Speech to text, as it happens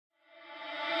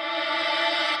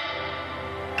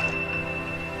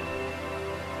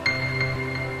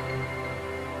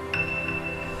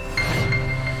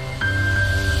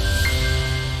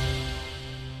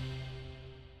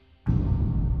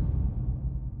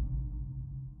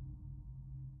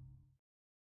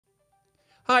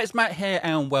Hi, it's Matt here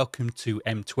and welcome to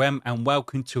M2M and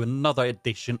welcome to another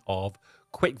edition of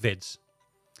Quick Vids.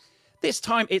 This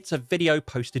time it's a video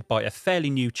posted by a fairly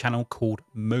new channel called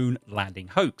Moon Landing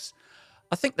Hoax.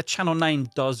 I think the channel name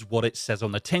does what it says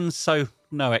on the tin, so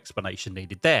no explanation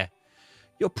needed there.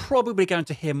 You're probably going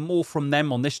to hear more from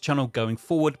them on this channel going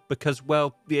forward because,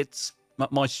 well, it's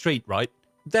up my street, right?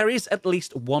 There is at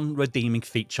least one redeeming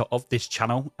feature of this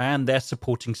channel and their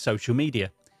supporting social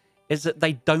media, is that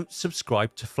they don't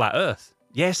subscribe to Flat Earth.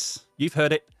 Yes, you've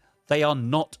heard it, they are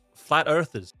not Flat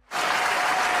Earthers.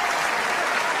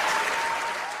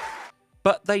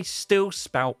 But they still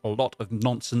spout a lot of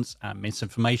nonsense and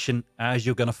misinformation, as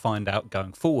you're going to find out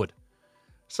going forward.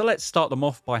 So let's start them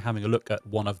off by having a look at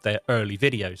one of their early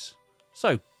videos.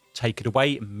 So take it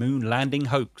away, Moon Landing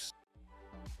Hoax.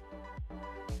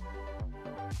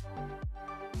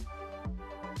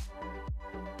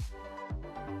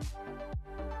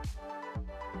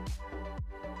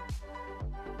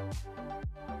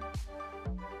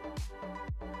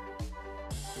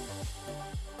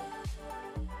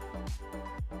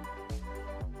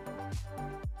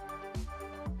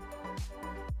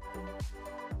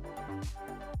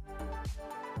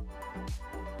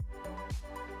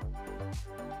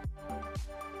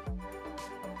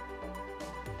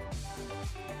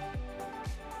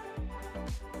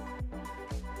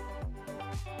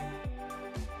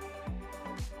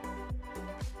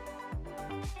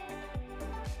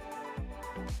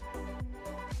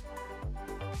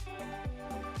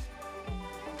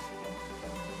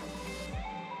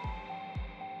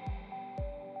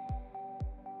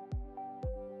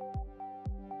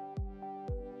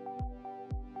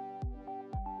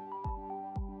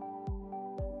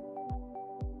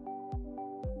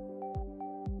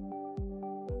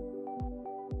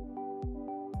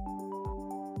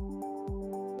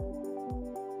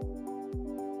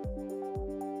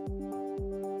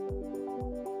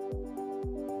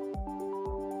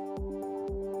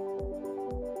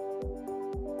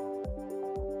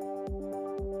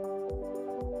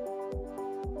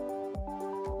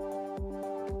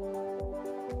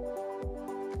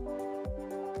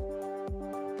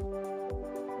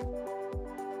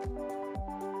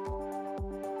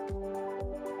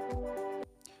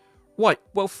 Right,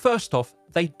 well, first off,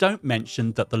 they don't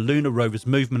mention that the lunar rover's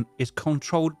movement is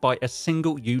controlled by a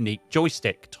single unique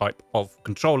joystick type of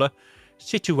controller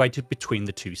situated between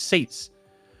the two seats.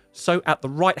 So at the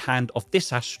right hand of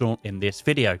this astronaut in this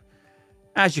video,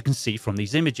 as you can see from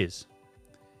these images.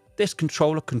 This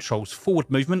controller controls forward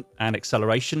movement and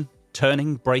acceleration,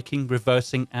 turning, braking,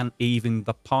 reversing, and even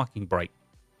the parking brake.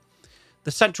 The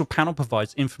central panel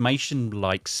provides information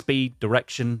like speed,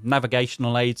 direction,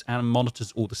 navigational aids, and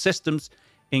monitors all the systems,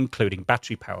 including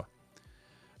battery power.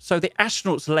 So the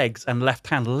astronaut's legs and left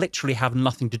hand literally have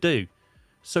nothing to do.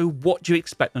 So what do you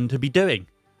expect them to be doing?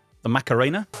 The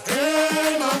Macarena?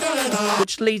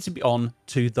 Which leads me on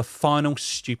to the final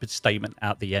stupid statement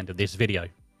at the end of this video.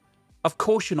 Of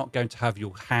course you're not going to have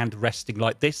your hand resting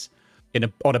like this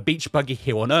on a beach buggy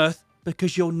here on Earth,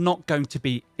 because you're not going to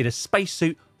be in a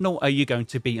spacesuit, nor are you going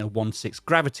to be in a 1/6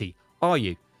 gravity, are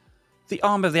you? The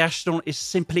arm of the astronaut is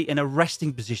simply in a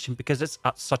resting position because it's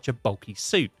at such a bulky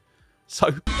suit. So,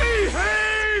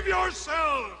 behave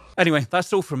yourself! Anyway,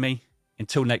 that's all from me.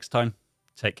 Until next time,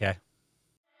 take care.